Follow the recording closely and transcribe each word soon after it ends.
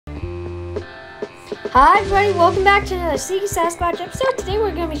Hi everybody, welcome back to another Sasquatch episode. Today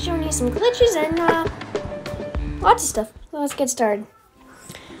we're going to be showing you some glitches and lots of stuff. So let's get started.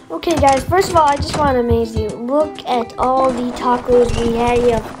 Okay guys, first of all, I just want to amaze you. Look at all the tacos we had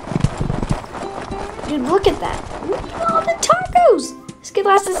here. Dude, look at that. Look at all the tacos. This could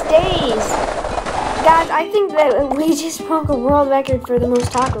last us days. Guys, I think that we just broke a world record for the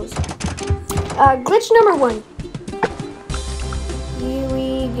most tacos. Glitch number 1. Here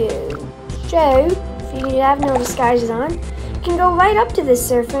we go. So, if you have no disguises on, you can go right up to this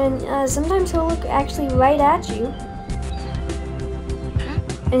surfer and sometimes he'll look actually right at you.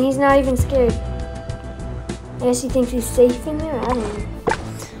 And he's not even scared. I guess he thinks he's safe in there, I don't know.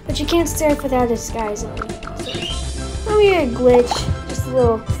 But you can't surf without a disguise on. So, maybe a glitch, just a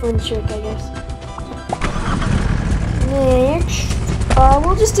little fun trick, I guess. Next,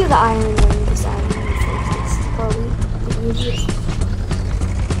 we'll just do the island one, this island one first. It's probably the easiest.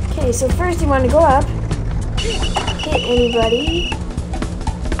 Okay, so first you want to go up, hit anybody,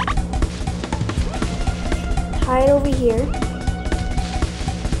 hide over here,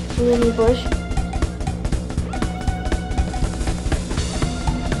 in any bush.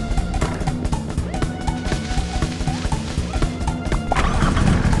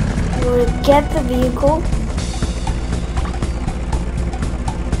 You want to get the vehicle.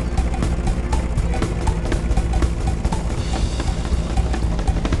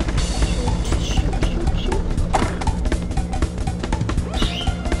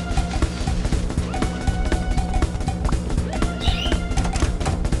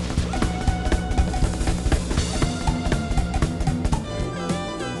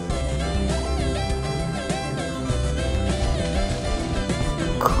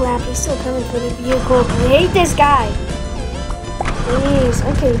 Crap, he's still coming for the vehicle. I hate this guy. Please.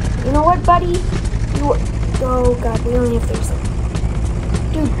 Okay, you know what, buddy? Oh, God, we only have 30 seconds.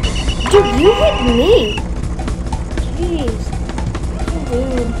 Dude, you hit me. Jeez. So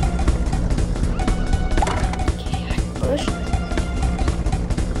rude. Okay, I push.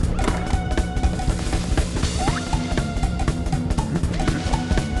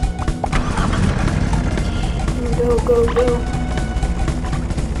 Okay, go.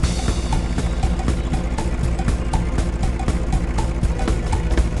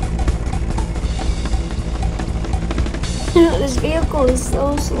 This vehicle is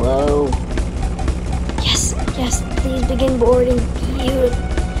so slow. Yes, please begin boarding. Beautiful.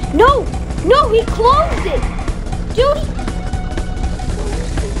 No, he closed it. Dude,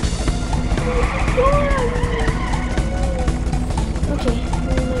 okay,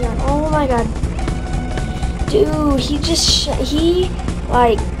 oh my god. Dude, he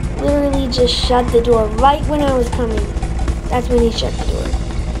literally just shut the door right when I was coming. That's when he shut the door.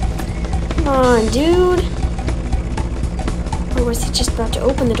 Come on, dude. Or was he just about to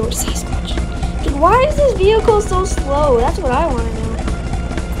open the door to Sasquatch? Dude, why is this vehicle so slow? That's what I want to know.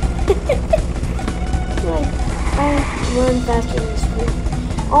 I run faster than this fool.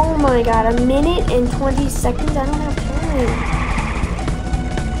 Oh my god, 1 minute and 20 seconds? I don't have time.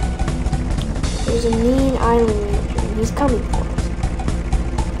 There's a mean island ranger. He's coming for us.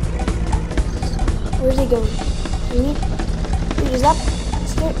 Where's he going? He's up.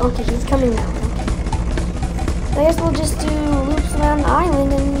 Okay, he's coming now. I guess we'll just do loops around the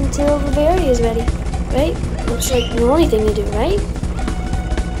island until the berry is ready, right? Looks like the only thing to do, right?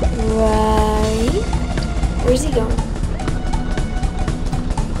 Right. Where's he going?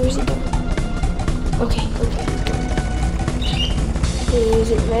 Okay, he's going. Is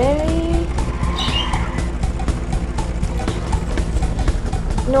it ready?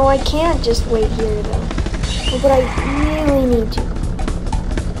 No, I can't just wait here though. But I really need to.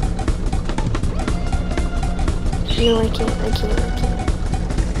 No, I can't.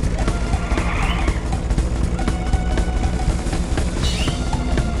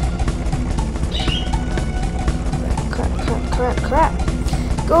 Crap.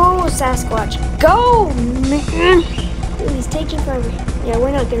 Go, Sasquatch. Go, man. Dude, he's taking forever. Yeah,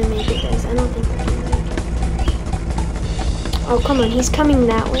 we're not gonna make it, guys. I don't think we're gonna make it. Oh, come on. He's coming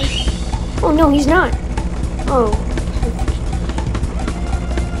that way. Oh, no, he's not. Oh, perfect.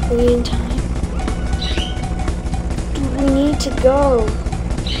 Are we in time? We need to go.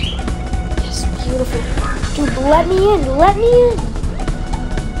 Yes, beautiful. Dude, let me in.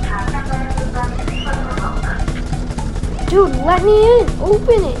 Dude, let me in.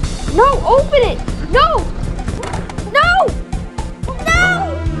 Open it. No, open it. No.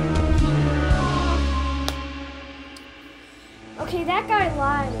 Okay, that guy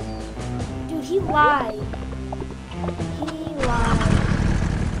lied. Dude, he lied.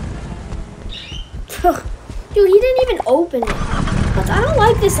 Dude, he didn't even open it. But I don't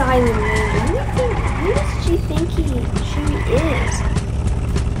like this island, man. You he think she is?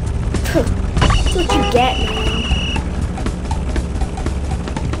 That's what you get, man.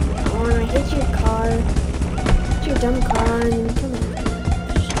 Come on, I hit your car. Hit your dumb car and come on.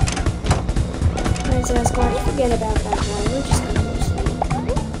 Alright, Sasquatch, forget about that guy. We're just gonna go sleep.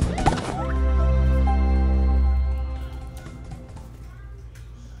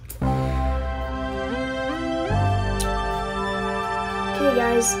 Okay,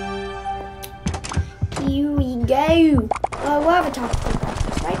 guys. Here we go. We'll have a taco for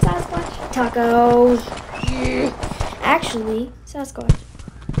breakfast, right, Sasquatch? Tacos. Actually, Sasquatch,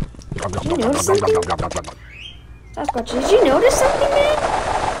 did you notice something? Sasquatch, did you notice something, man?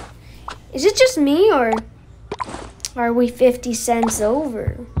 Is it just me, or are we 50 cents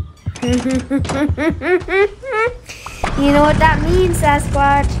over? You know what that means,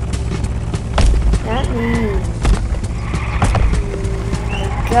 Sasquatch? That means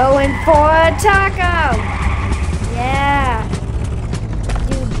going for a taco. Yeah.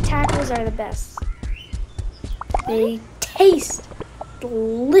 Dude, tacos are the best. They taste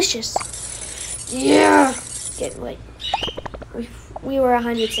delicious. Yeah. Get like we were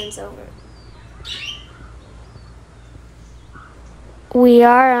 100 cents over. We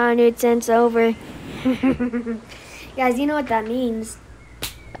are 100 cents over. Guys, you know what that means?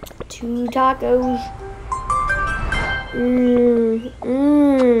 2 tacos.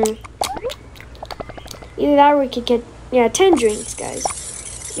 Either that or we could get, 10 drinks, guys.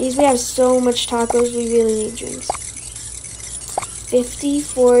 Because we have so much tacos, we really need drinks. 50,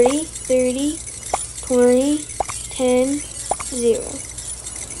 40, 30, 20, 10, 0.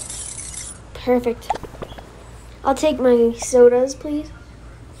 Perfect. I'll take my sodas, please.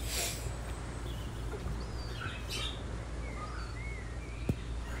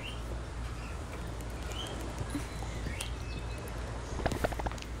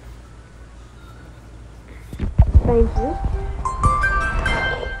 Thank you.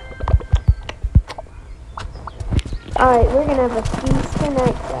 Alright, we're gonna have a feast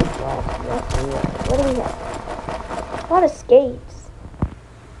tonight, Sasquatch. Yes, we are. What do we have? A lot of skates.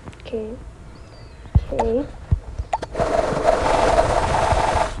 Okay. Okay.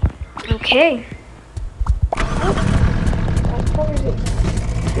 Okay. That covers it.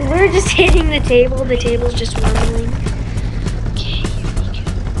 We're just hitting the table. The table's just rumbling. Okay, here we go.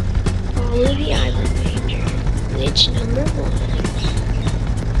 Follow the island ranger. Glitch number 1.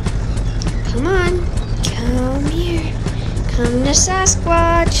 Come on. Come here. Come to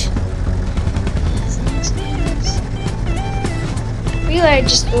Sasquatch. Really, I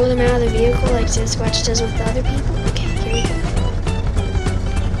just throw them out of the vehicle like Sasquatch does with other people? Okay, here we go.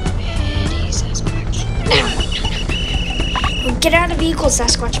 Ready, Sasquatch. No. Get out of the vehicle,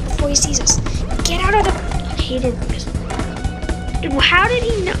 Sasquatch, before he sees us. Get out of the... He didn't notice. Dude, how did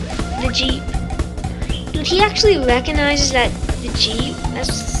he know? The Jeep. Dude, he actually recognizes that the Jeep?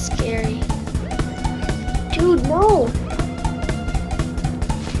 That's scary. Dude, no.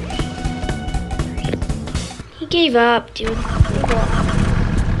 He gave up, dude. Gave up.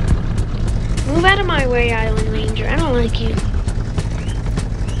 Move out of my way, Island Ranger. I don't like you.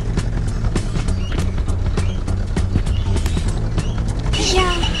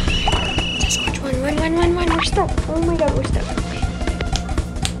 Yeah. Sasquatch, run. We're stuck. Oh my god, we're stuck.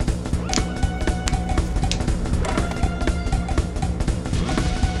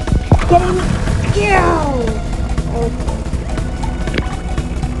 Get him. Go!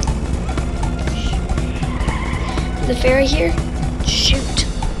 The ferry here? Shoot.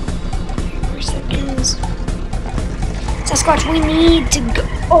 4 seconds. Sasquatch, we need to go.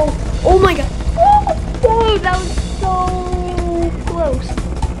 Oh my god. Oh, that was so close.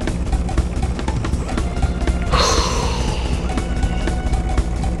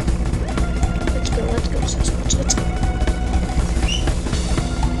 Let's go, Sasquatch, let's go.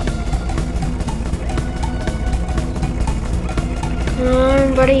 Come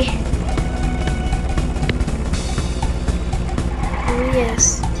on, buddy. Oh,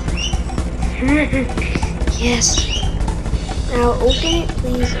 yes. Yes. Now open it,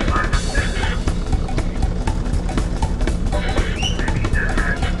 please.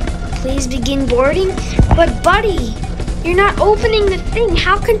 Please begin boarding. But, buddy, you're not opening the thing.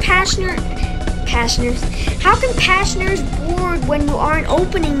 How can passeners board when you aren't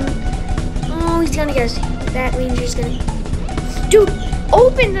opening? Oh, he's gonna get us. That ranger's gonna... Dude,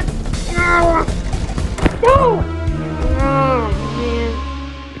 open the... No! Oh, man.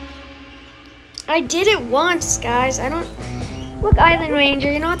 I did it once, guys. I don't... Look, Island Ranger,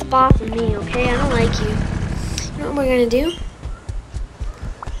 you're not the boss of me, okay? I don't like you. You know what we're gonna do?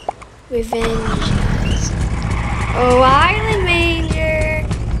 Revenge, guys. Oh, Island Ranger!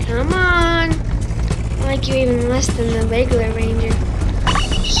 Come on! My like you even less than the regular ranger.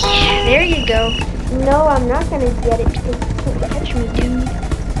 Yeah, there you go. No, I'm not gonna get it because you can't catch me, dude.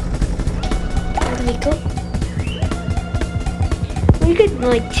 That'll be cool. We could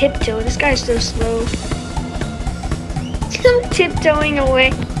like tiptoe. This guy's so slow. I'm tiptoeing away.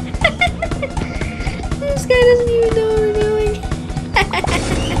 This guy doesn't even know what we're doing. That's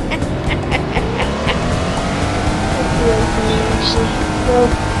really funny, actually. Well,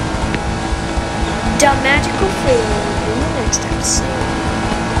 the magical flavor in the next episode.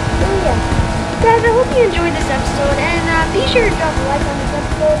 Oh yeah. Guys, I hope you enjoyed this episode, and be sure to drop a like on this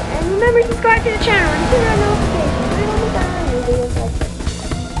episode, and remember to subscribe to the channel and turn on notifications. Right on the side of videos like this.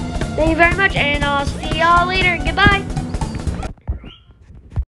 Thank you very much, and I'll see y'all later. Goodbye.